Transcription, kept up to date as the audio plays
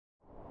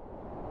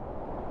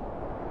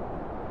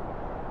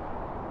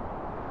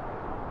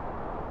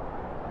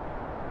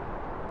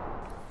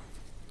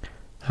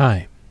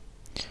Hi,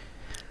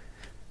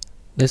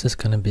 this is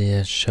gonna be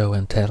a show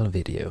and tell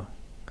video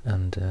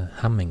and a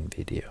humming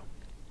video,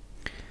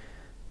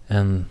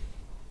 and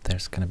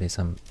there's gonna be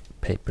some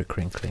paper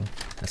crinkling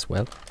as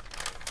well.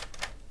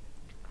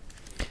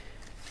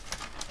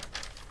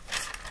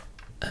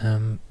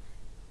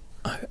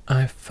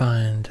 I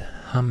find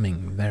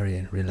humming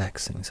very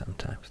relaxing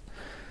sometimes,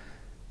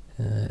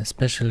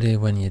 especially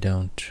when you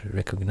don't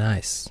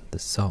recognize the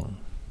song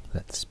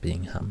that's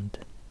being hummed,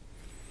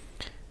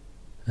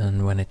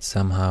 and when it's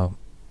somehow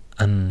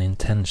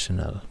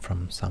unintentional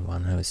from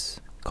someone who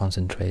is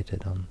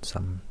concentrated on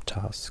some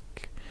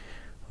task,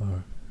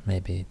 or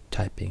maybe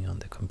typing on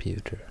the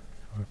computer,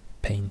 or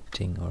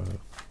painting, or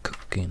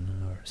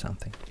cooking, or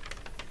something.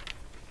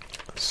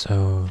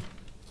 So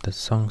the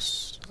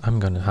songs I'm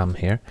gonna hum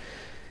here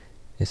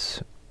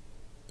is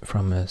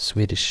from a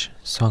Swedish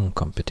song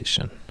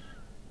competition,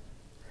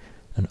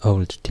 an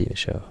old TV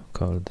show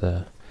called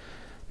the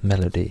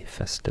Melody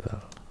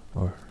Festival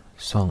or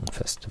Song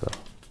Festival.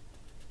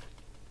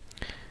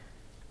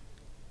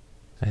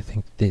 I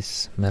think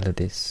these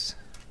melodies,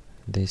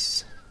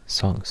 these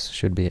songs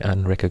should be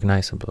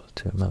unrecognizable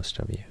to most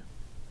of you.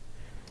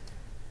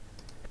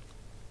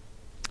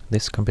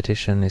 This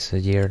competition is a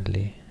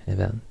yearly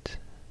event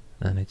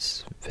and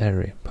it's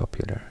very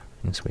popular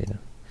in Sweden.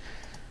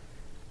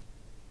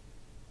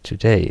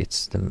 Today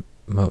it's the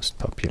most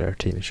popular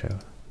TV show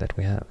that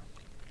we have,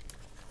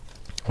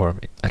 or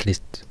at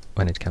least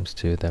when it comes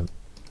to the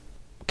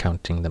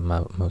counting the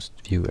most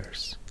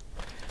viewers.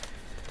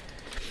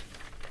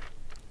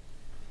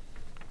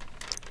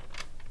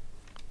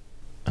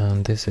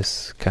 And this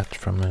is cut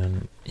from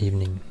an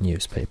evening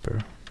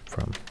newspaper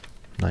from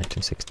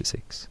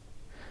 1966.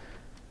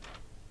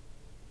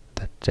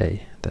 That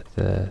day that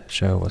the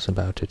show was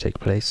about to take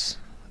place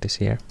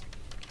this year.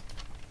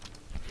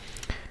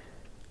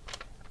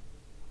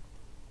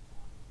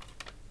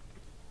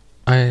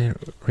 I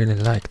really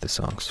like the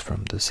songs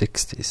from the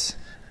 60s.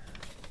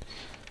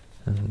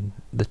 And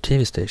the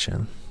TV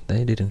station,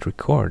 they didn't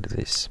record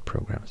these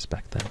programs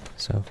back then,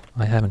 so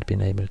I haven't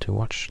been able to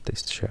watch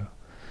this show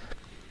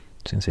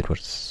since it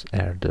was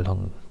aired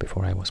long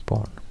before I was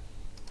born.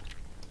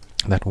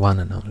 That one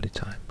and only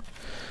time.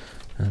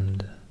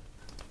 And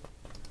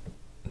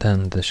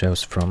then the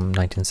shows from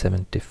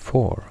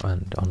 1974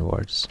 and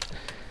onwards,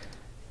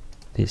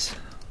 these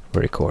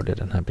were recorded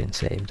and have been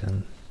saved,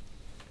 and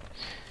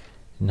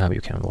now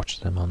you can watch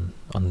them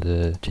on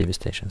the TV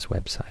station's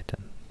website,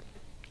 and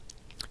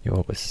you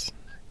always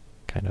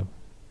kind of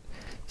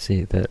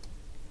see the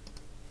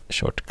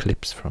short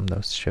clips from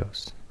those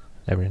shows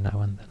every now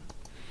and then.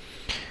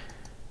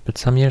 But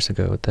some years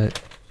ago, the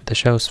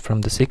shows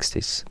from the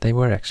 60s, they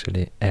were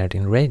actually aired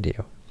in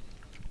radio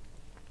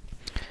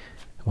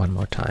one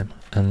more time,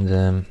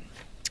 and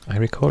I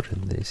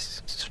recorded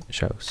these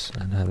shows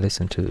and have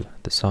listened to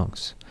the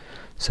songs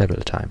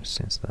several times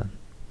since then.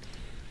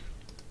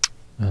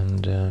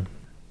 And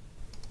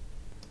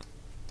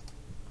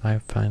I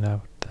find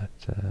out that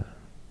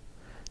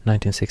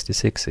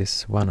 1966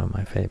 is one of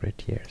my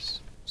favorite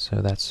years,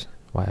 so that's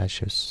why I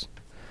choose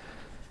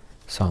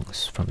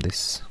songs from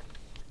this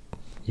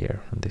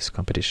year and this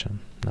competition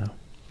now.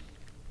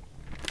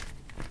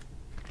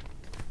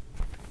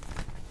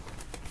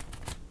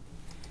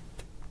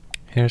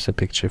 Here's a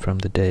picture from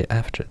the day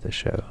after the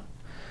show,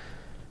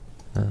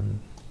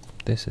 and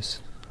this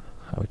is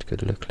how it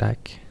could look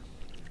like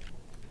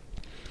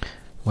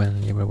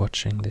when you were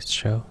watching this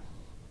show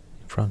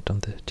in front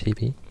of the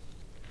TV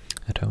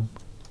at home.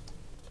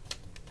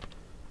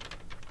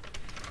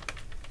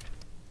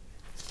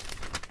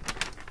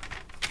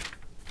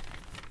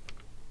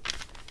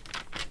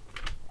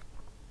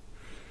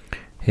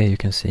 Here you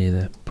can see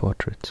the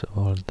portraits of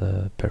all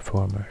the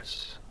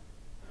performers.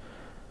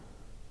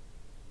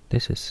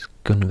 This is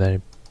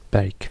Gunvor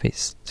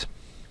Bergqvist.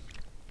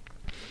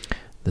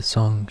 The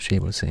song she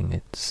will sing,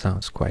 it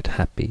sounds quite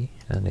happy,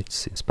 and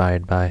it's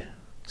inspired by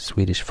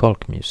Swedish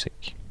folk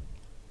music.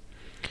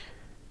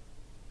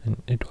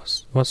 And it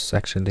was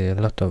actually a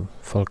lot of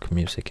folk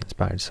music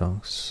inspired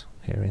songs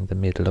here in the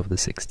middle of the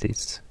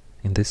 60s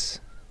in this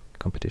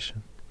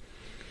competition.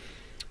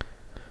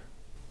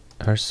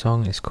 Her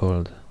song is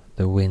called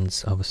The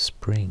Winds of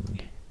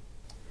Spring,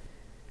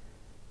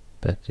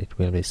 but it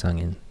will be sung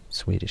in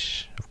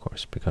Swedish, of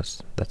course,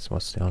 because that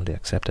was the only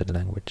accepted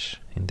language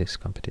in this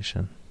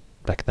competition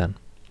back then.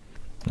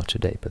 Not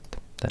today, but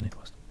then it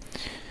was.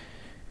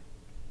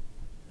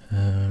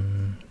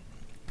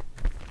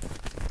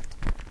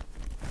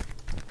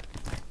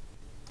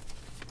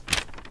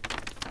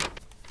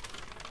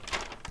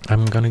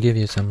 I'm gonna give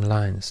you some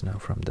lines now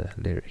from the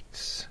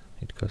lyrics.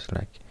 It goes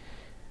like,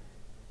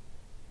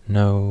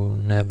 "No,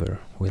 never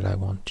will I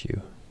want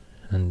you,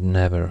 and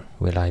never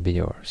will I be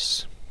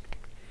yours,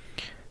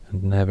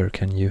 and never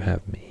can you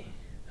have me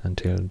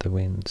until the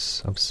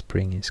winds of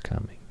spring is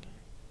coming."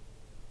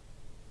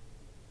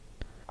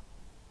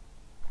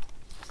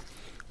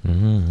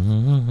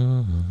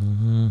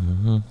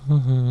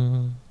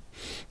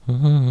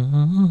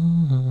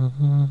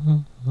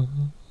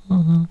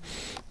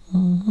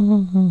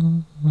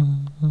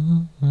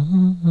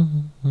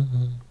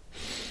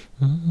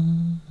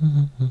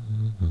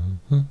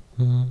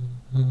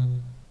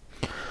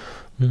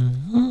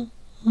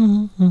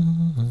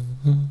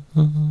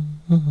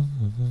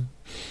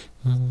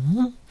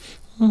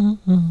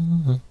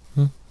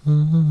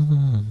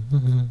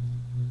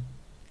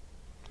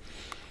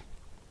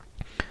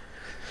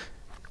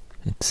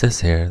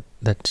 says here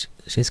that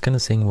she's going to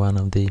sing one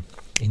of the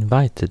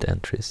invited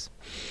entries.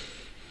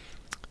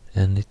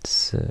 And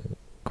it's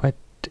quite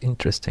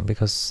interesting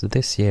because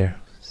this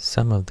year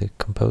some of the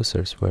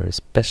composers were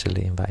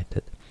especially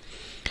invited.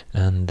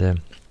 And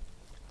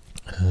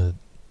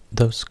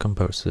those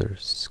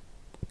composers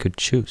could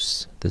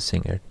choose the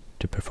singer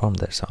to perform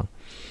their song.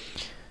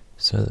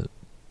 So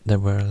there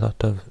were a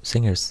lot of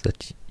singers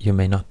that you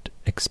may not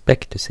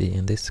expect to see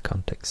in this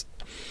context,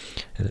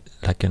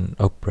 like an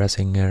opera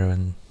singer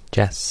and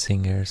jazz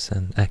singers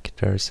and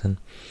actors and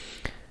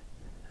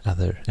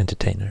other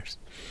entertainers.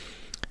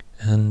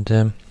 And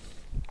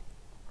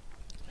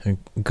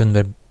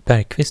Gunvor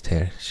Bergqvist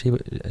here, she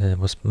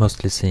was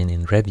mostly seen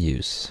in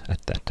revues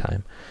at that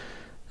time.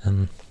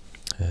 And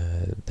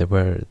there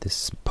were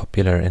this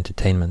popular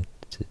entertainment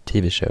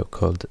TV show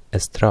called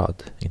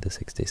Estrad in the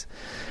 60s.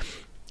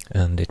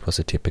 And it was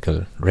a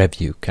typical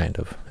revue kind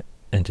of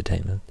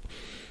entertainment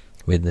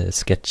with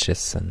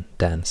sketches and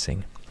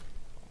dancing.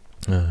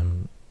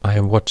 I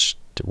have watched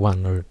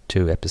 1 or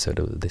 2 episodes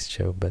of this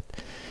show, but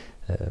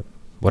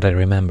what I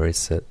remember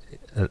is a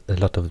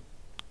lot of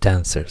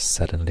dancers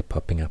suddenly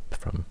popping up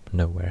from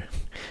nowhere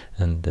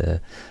and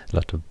a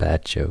lot of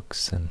bad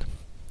jokes and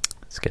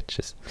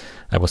sketches.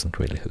 I wasn't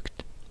really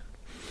hooked.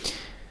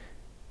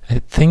 I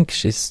think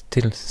she's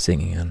still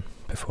singing and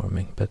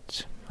performing,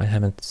 but I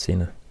haven't seen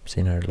her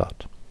a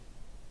lot.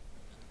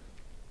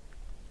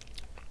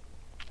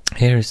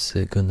 Here's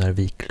Gunnar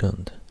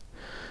Wiklund,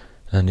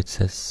 and it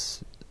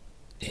says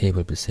he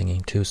will be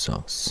singing 2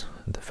 songs.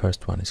 The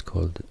first one is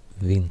called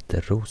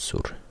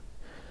Vinterrosor,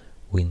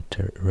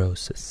 Winter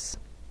Roses.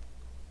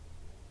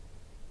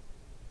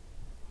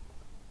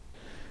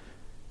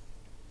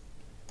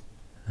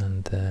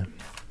 And the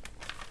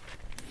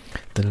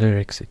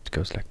lyrics, it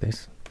goes like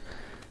this.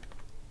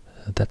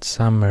 That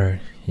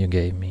summer you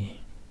gave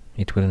me,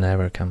 it will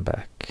never come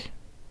back.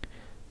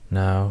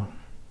 Now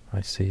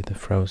I see the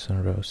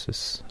frozen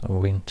roses of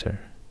winter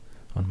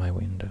on my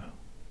window.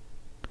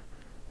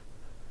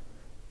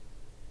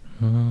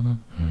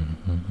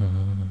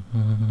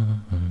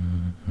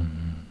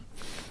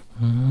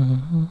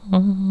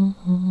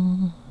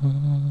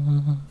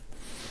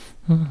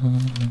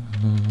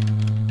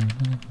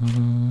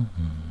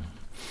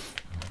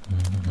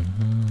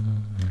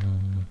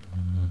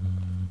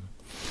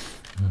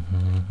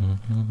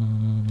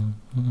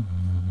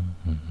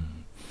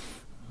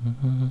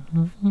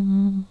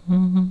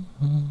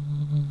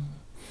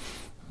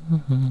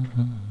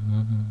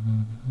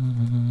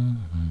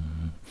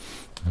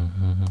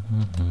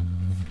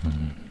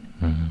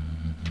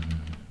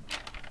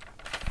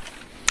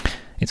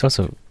 It's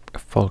also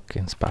folk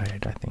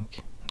inspired, I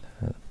think,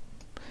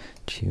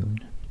 tune.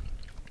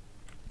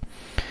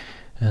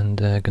 And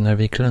Gunnar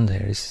Wiklund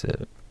here is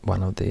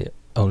one of the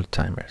old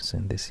timers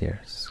in this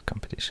year's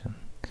competition.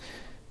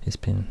 He's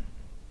been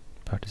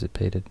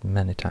participated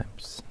many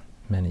times,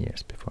 many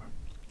years before.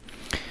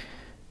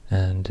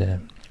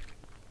 And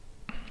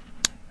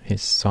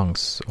his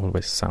songs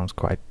always sounds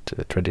quite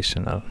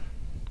traditional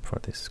for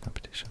this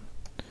competition.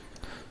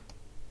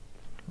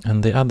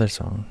 And the other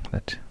song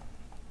that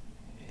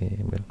he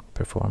will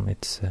perform,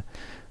 it's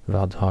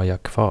Vad har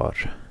jag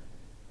kvar?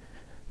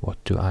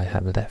 What do I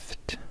have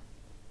left?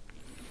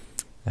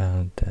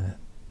 And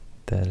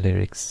the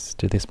lyrics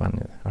to this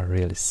one are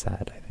really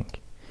sad, I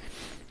think.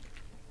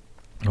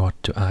 What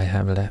do I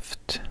have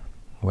left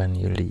when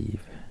you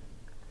leave?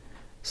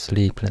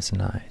 Sleepless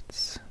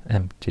nights,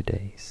 empty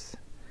days.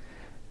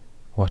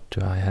 What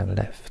do I have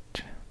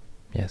left?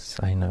 Yes,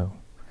 I know.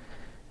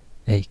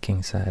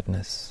 Aching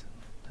sadness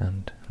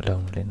and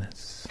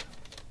loneliness.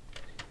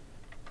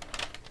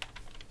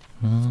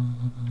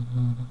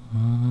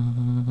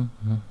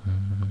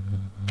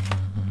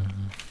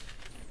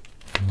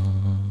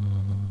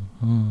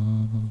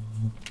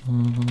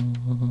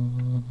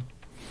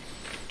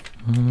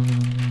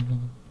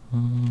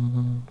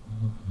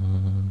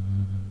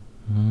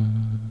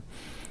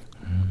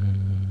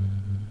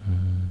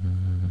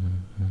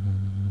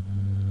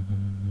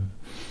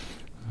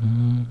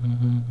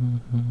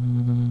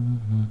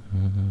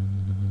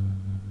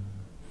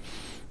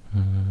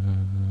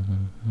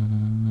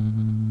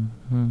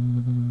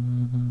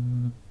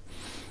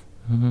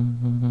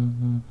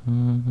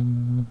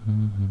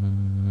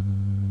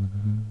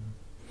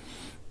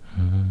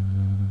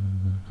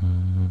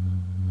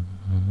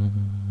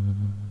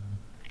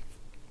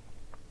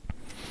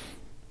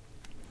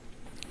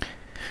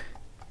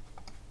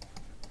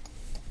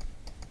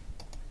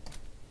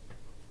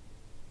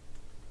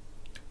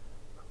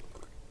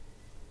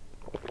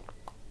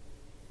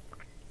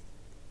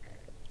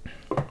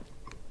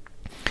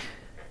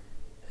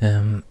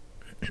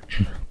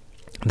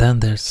 Then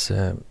there's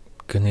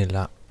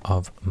Gunilla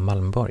of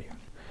Malmborg.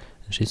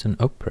 She's an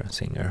opera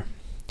singer,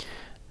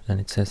 and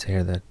it says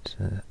here that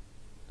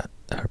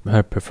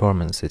her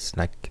performance is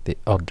like the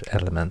odd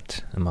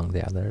element among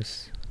the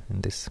others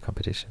in this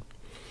competition.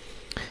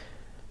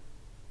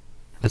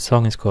 The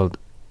song is called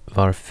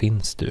Var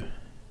finns du?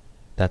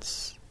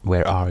 That's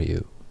Where Are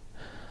You?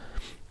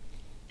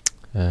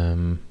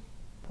 Or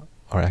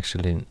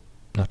actually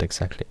not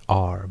exactly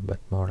are, but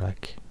more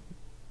like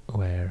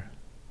where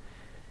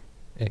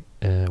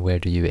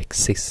do you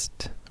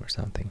exist or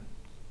something.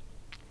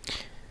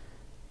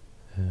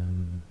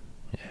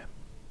 Yeah,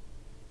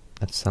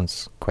 that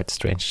sounds quite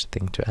strange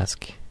thing to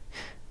ask,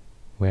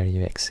 where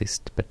you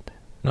exist, but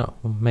no,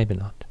 maybe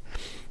not.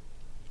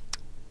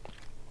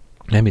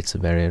 Maybe it's a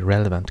very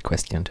relevant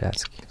question to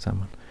ask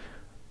someone.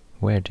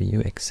 Where do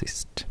you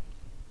exist?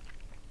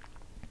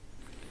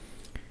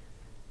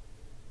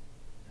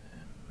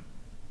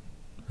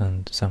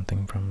 And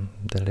something from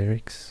the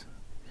lyrics.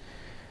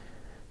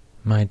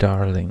 My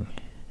darling,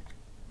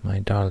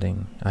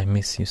 I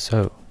miss you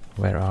so.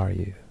 Where are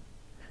you?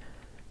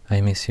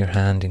 I miss your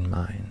hand in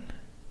mine.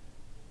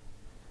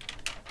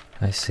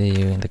 I see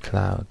you in the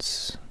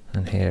clouds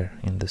and here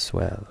in the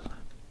swell.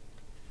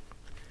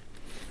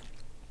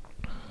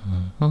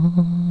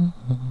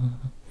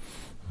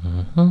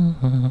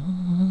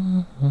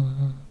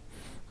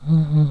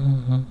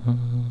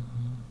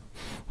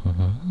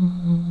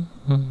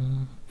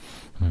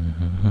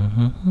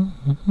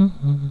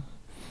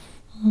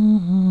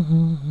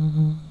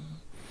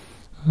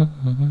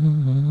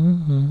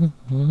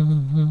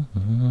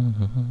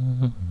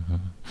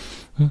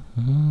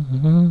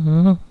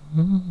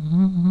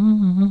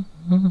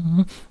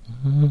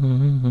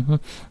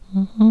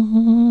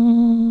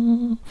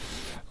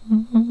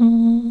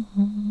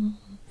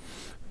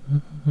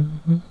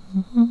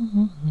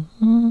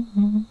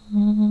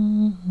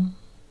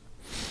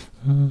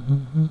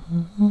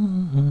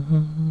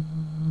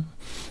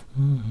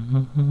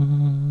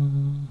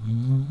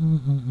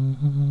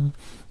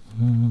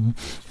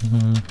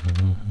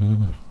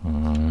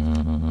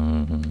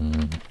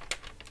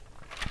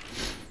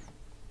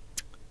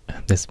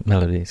 This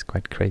melody is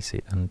quite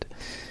crazy and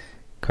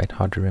quite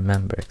hard to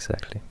remember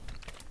exactly.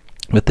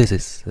 But this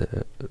is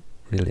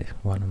really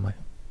one of my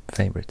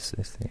favorites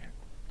this year.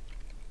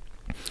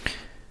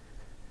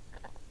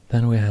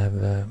 Then we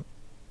have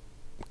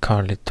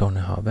Carly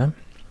Tornehave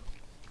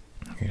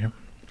here.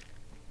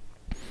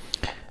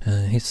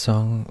 His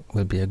song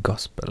will be a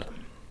gospel,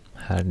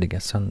 Härliga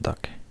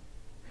söndag.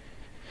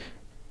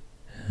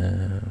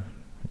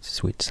 It's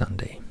Sweet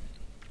Sunday.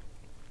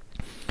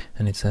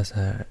 And it says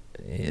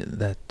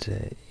that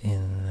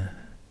in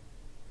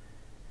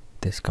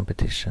this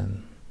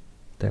competition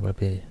there will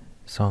be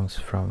songs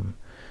from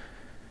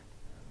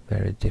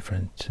very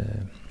different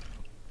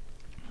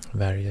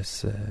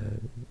various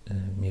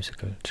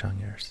musical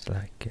genres,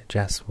 like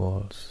jazz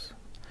waltz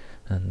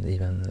and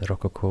even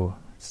rococo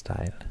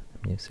style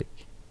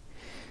music.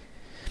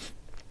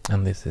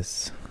 And this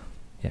is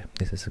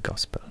a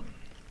gospel.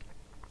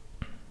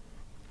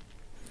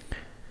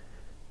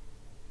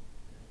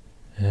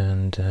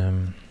 And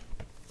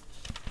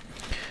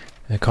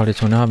Carly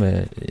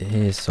Tornehave,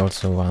 he is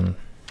also one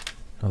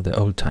of the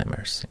old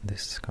timers in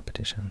this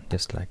competition,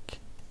 just like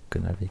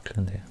Gunnar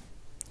Wiklund here.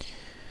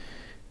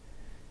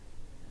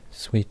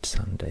 Sweet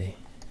Sunday.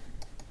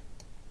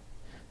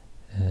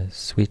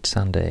 Sweet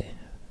Sunday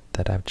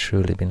that I've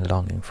truly been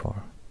longing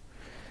for.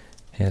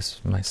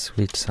 Here's my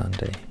sweet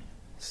Sunday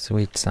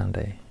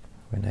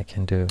when I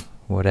can do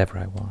whatever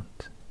I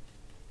want.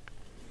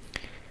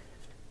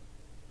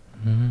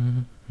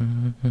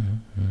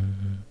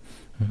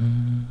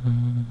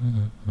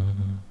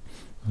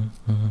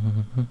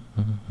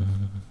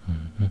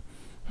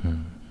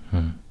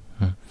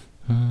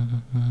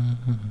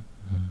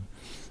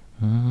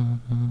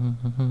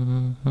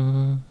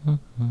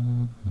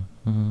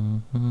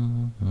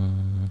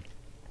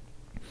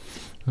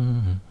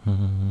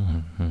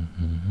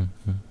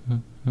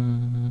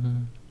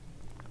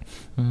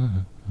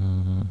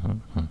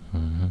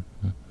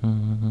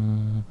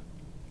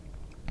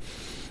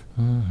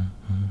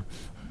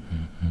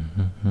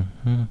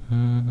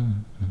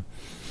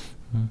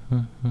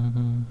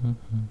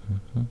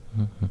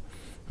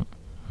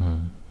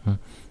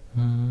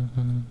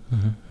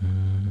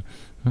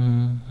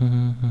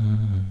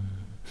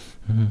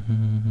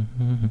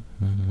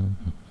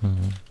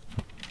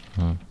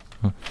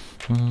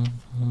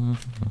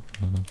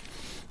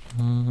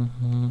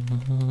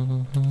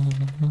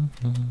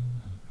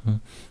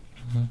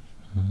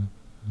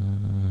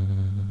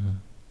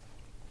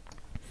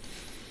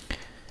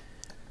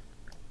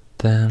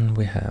 Then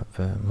we have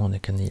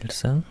Monica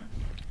Nielsen,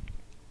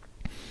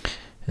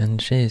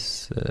 and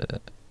she's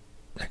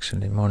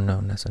actually more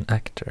known as an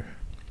actor,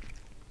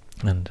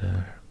 and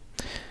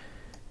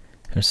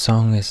her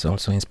song is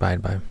also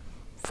inspired by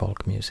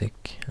folk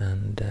music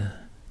and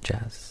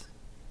jazz.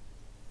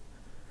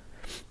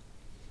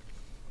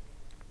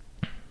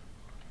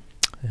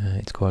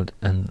 It's called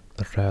En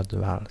röd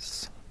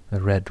vals,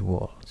 a red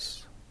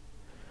waltz.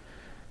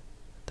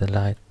 The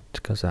light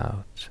goes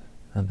out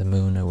and the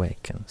moon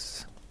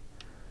awakens.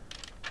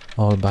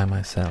 All by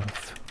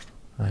myself,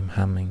 I'm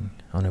humming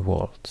on a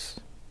waltz.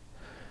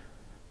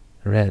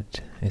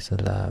 Red is a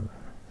love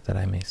that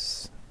I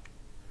miss.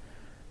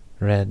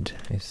 Red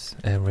is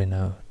every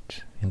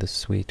note in the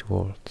sweet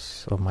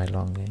waltz of my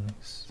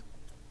longings.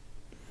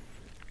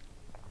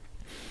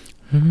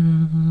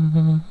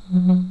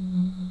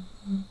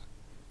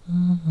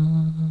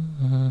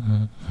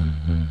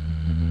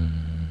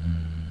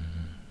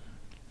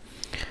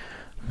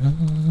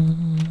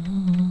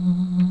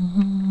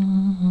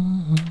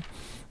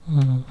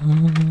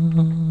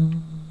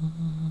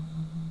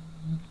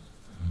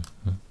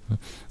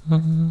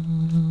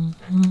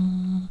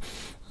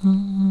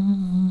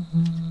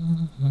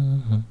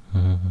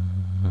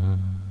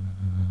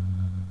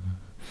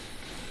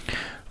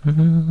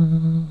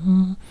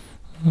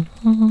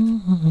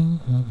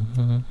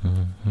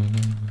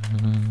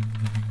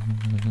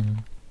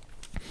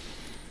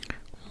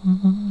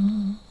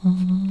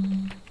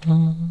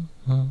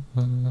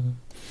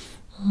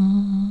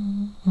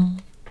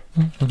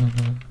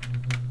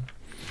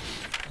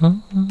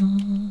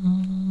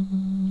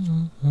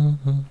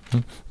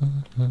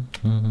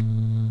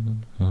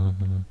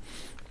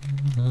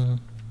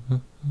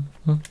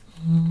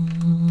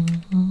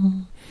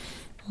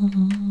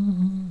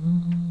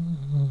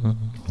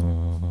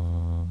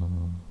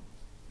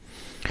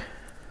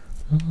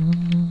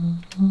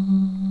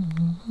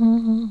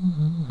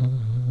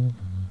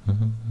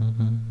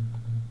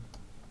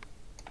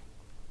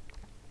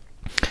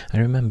 I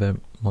remember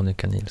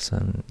Monica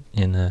Nilsson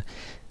in a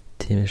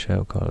TV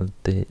show called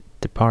The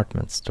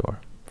Department Store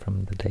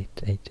from the late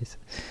 80s.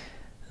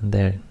 And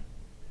there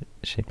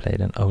she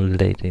played an old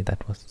lady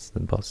that was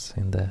the boss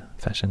in the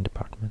fashion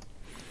department.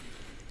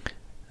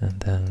 And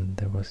then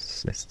there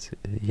was this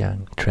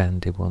young,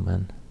 trendy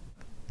woman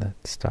that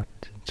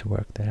started to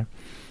work there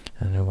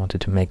and who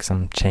wanted to make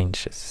some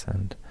changes.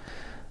 And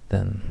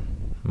then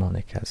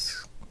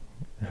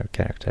her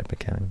character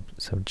became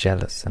so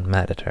jealous and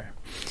mad at her.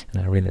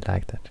 And I really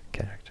liked that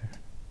character.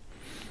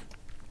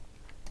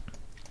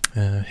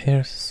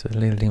 Here's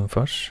Lill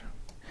Lindfors.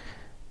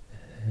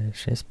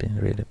 She's been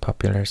a really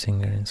popular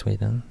singer in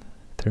Sweden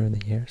through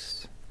the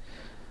years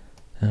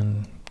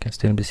and can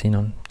still be seen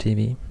on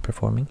TV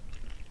performing.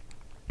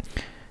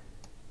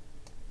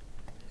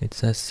 It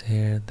says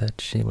here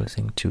that she will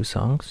sing 2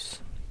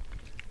 songs,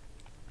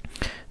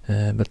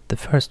 but the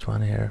first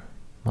one here,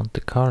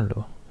 Monte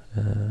Carlo,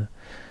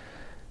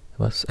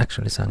 was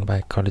actually sung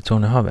by Carly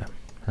Tornehave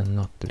and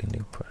not Lill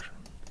Lindfors.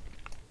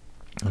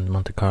 And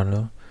Monte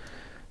Carlo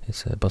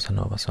is a bossa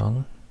nova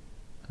song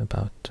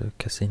about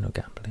casino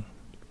gambling.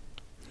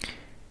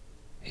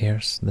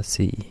 Here's the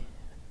sea,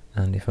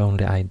 and if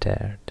only I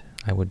dared,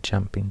 I would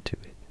jump into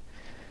it,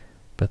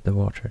 but the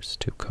water's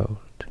too cold.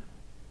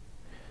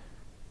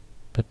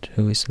 But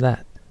who is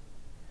that?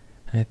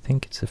 I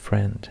think it's a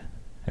friend,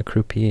 a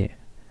croupier.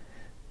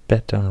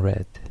 Bet on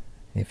red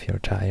if you're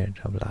tired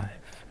of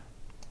life.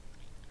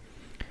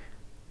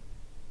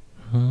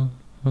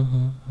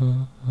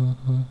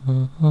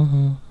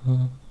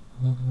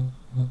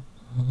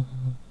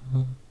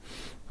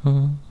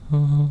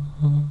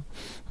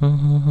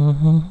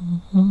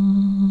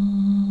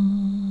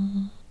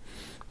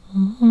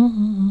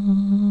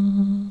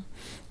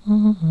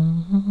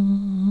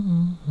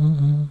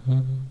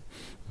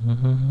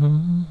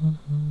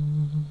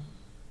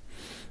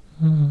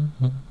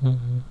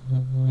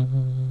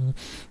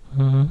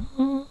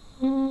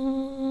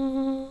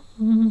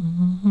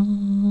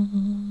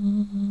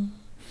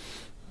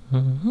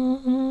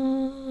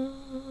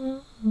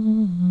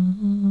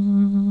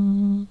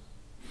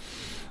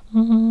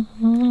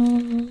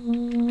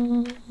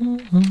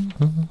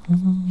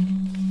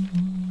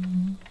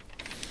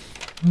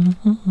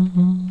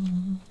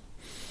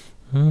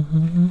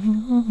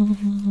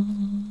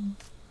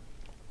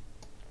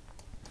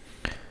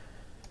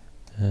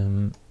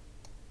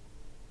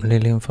 Lill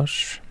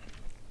Lindfors,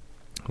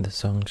 the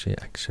song she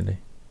actually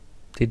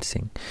did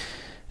sing,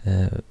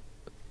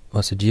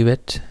 was a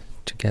duet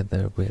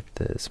together with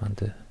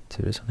Svante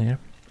Thuresson here.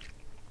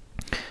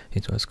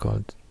 It was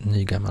called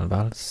Ny Gammal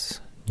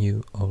Vals,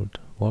 New Old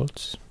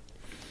Waltz,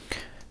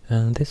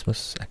 and this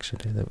was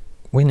actually the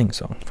winning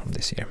song from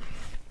this year.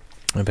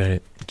 A very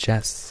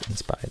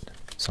jazz-inspired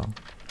song.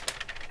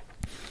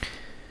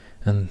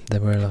 And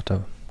there were a lot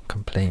of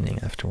complaining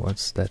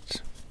afterwards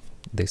that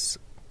this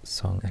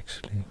song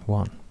actually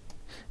won,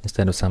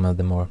 instead of some of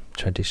the more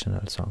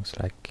traditional songs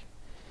like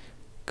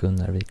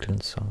Gunnar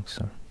Wiklund's songs.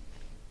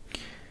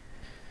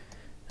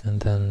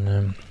 And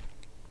then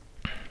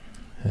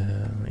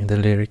in the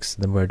lyrics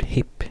the word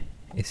hip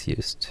is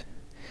used,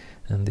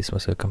 and this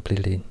was a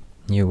completely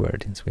new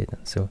word in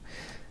Sweden, so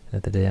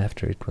the day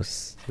after it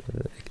was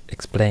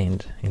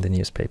explained in the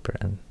newspaper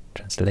and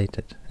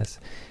translated as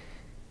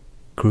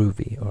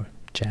groovy or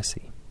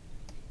jazzy.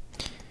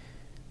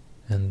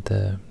 And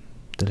the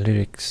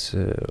lyrics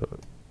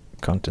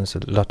contains a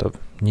lot of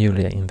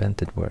newly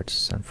invented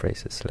words and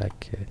phrases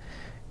like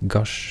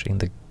gosh in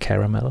the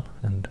caramel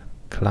and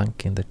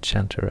clunk in the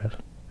chanterelle,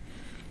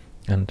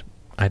 and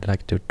I'd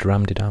like to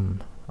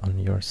drum-de-dum on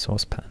your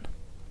saucepan.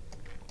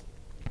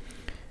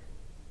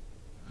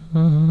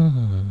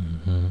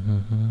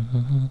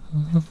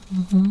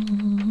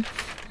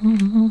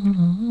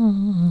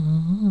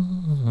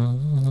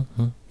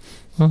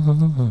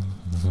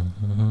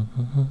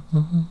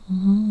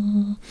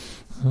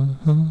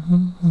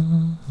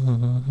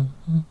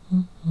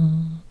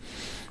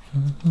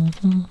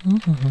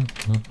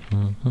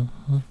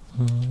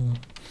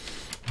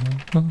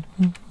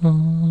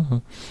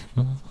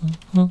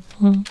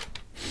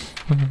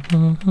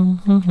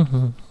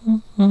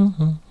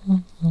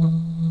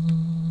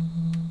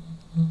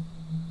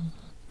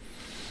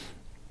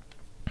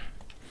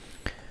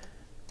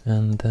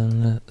 And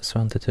then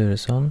Svante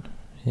Thuresson,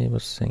 he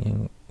was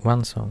singing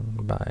one song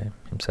by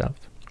himself,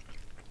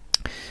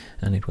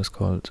 and it was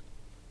called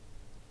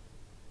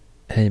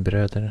Hej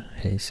bröder,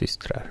 hej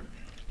systrar.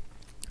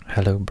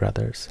 Hello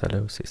brothers,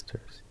 hello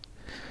sisters.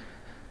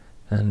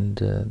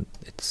 And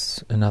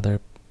it's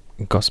another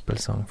gospel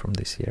song from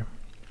this year.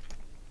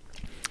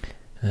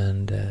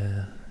 And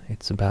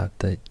it's about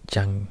the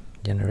young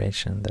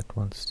generation that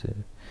wants to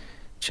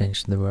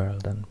change the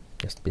world and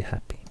just be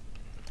happy.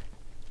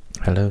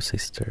 Hello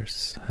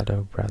sisters,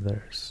 hello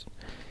brothers,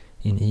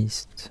 in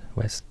east,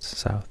 west,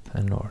 south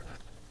and north.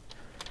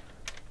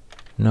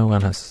 No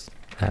one has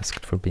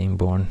asked for being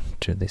born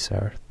to this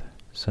earth,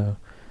 so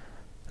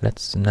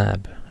let's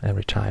nab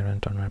every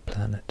tyrant on our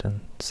planet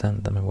and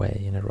send them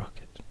away in a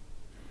rocket.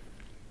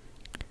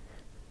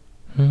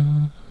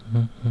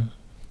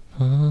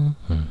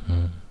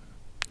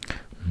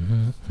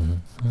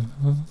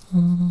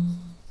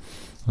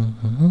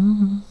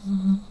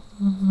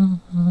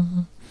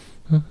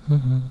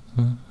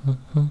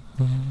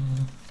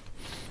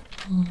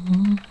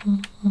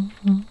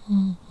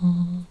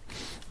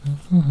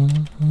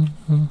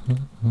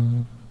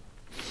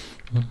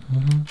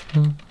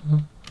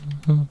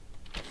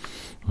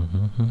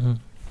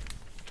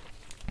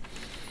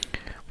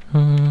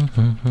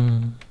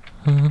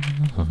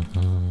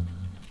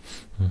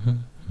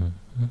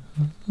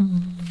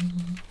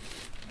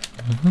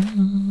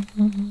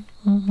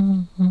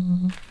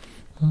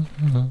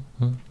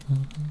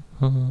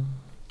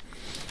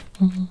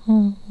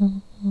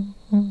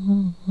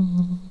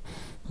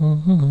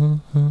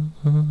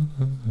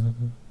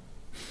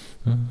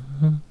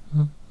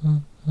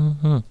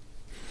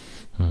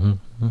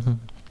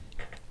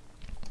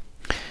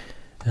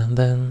 And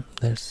then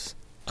there's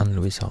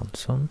Ann-Louise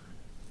Hansson.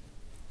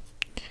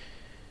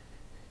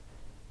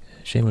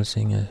 She will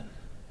sing a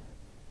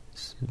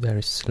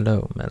very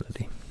slow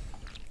melody,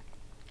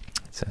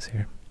 it says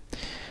here.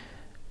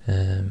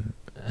 And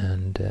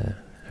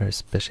her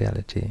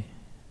speciality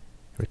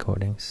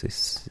recordings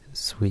is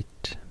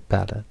sweet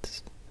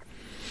ballads.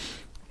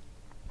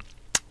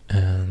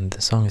 And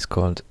the song is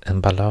called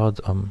En ballad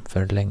om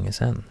för länge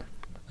sedan,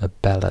 a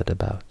ballad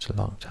about a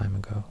long time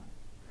ago.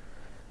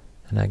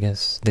 And I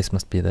guess this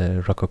must be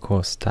the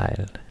Rococo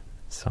style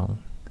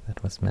song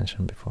that was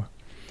mentioned before.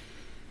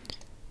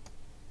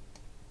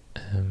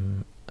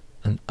 And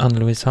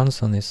Ann-Louise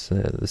Hansson is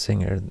the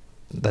singer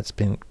that's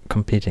been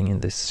competing in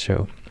this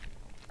show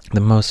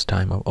the most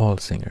time of all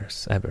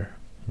singers ever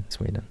in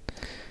Sweden.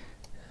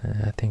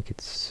 I think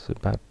it's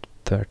about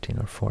 13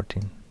 or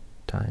 14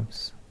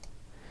 times.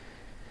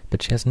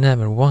 But she has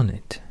never won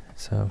it,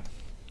 so...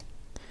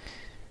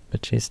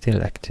 But she's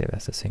still active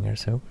as a singer,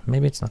 so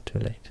maybe it's not too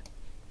late.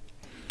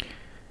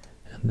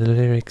 And the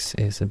lyrics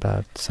is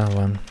about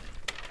someone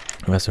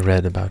who has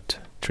read about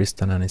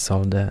Tristan and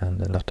Isolde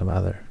and a lot of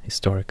other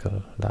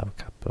historical love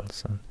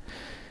couples, and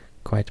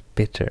quite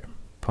bitter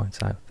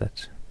points out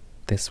that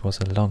this was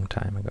a long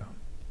time ago.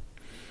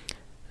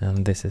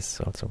 And this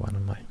is also one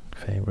of my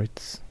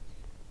favorites.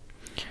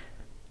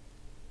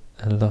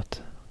 A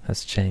lot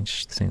has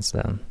changed since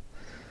then,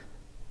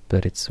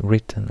 but it's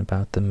written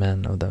about the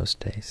men of those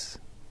days.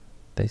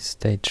 They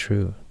stayed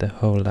true the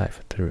whole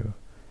life through,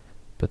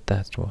 but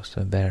that was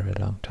a very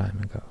long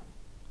time ago.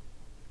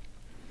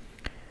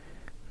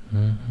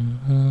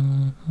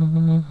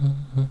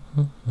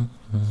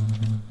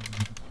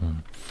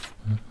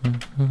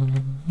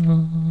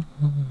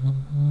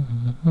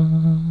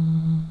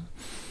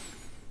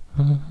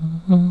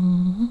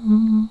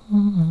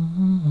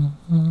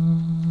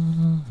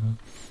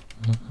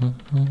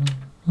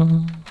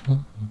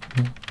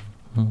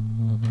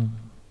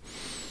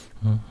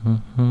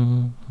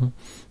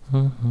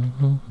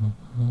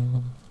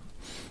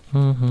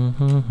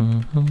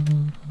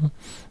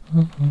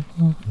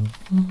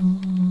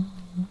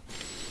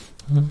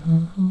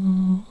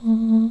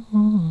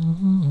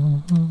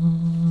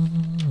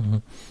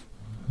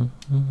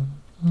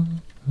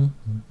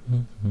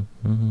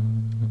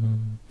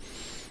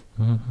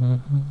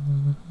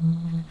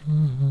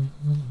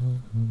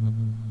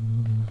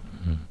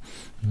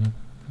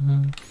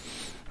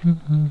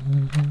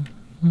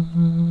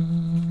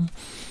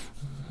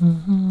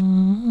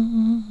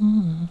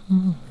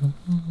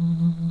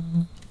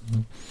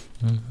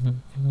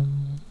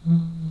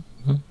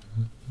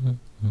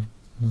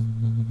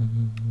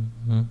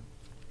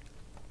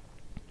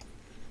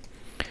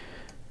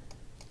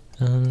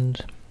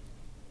 And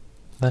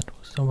that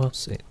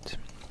was it.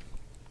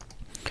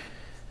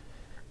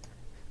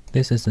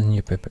 This is the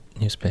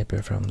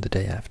newspaper from the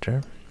day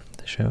after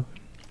the show.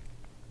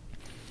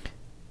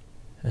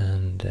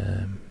 And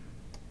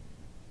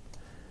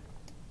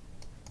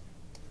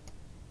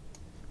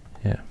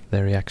yeah,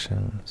 the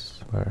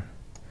reactions were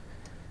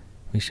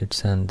we should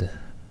send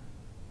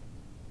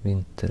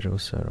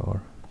Vinterrosor,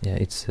 or yeah,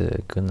 it's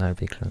Gunnar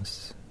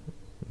Wiklund's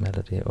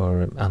melody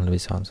or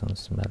Ann-Louise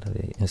Hansson's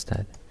melody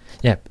instead.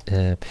 Yeah,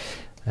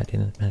 I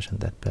didn't mention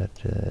that, but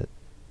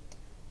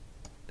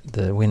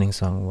the winning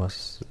song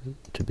was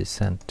to be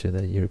sent to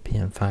the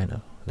European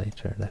final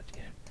later that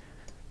year,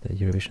 the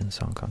Eurovision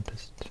Song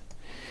Contest.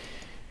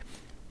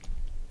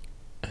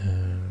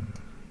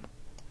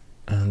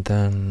 And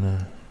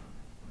then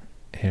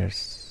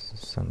here's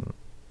some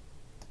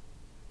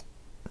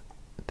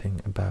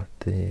thing about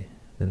the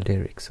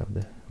lyrics of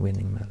the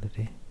winning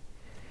melody,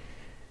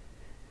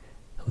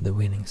 of the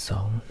winning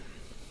song.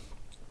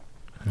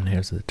 And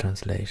here's the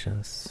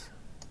translations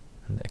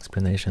and the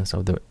explanations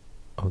of the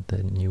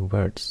new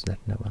words that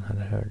no one had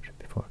heard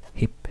before.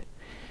 Hip,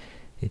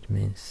 it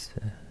means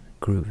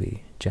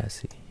groovy,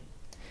 jazzy.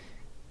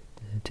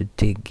 To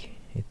dig,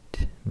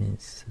 it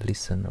means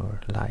listen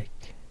or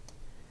like.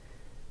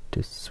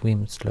 To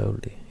swim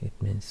slowly, it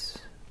means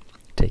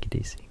take it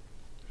easy.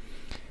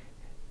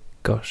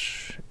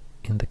 Gosh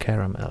in the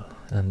caramel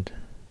and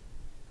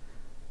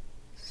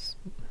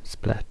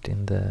splat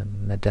in the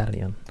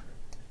medallion.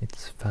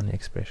 It's funny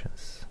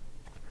expressions.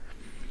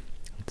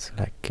 It's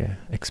like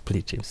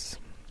expletives.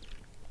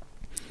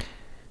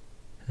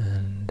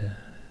 And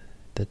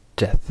the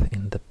death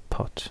in the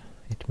pot,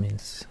 it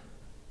means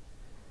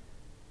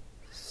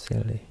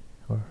silly,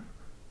 or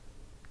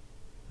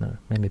no,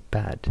 maybe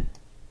bad.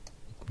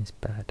 It means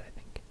bad, I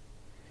think.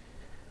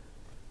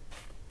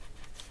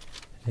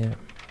 Yeah.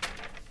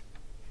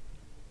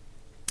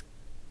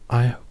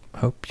 I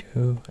hope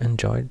you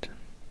enjoyed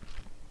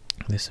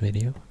this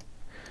video,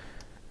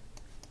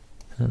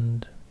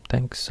 and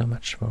thanks so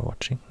much for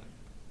watching.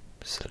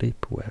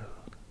 Sleep well.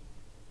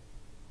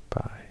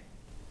 Bye.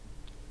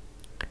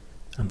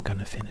 I'm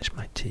gonna finish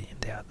my tea in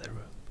the other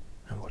room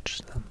and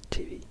watch some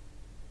TV.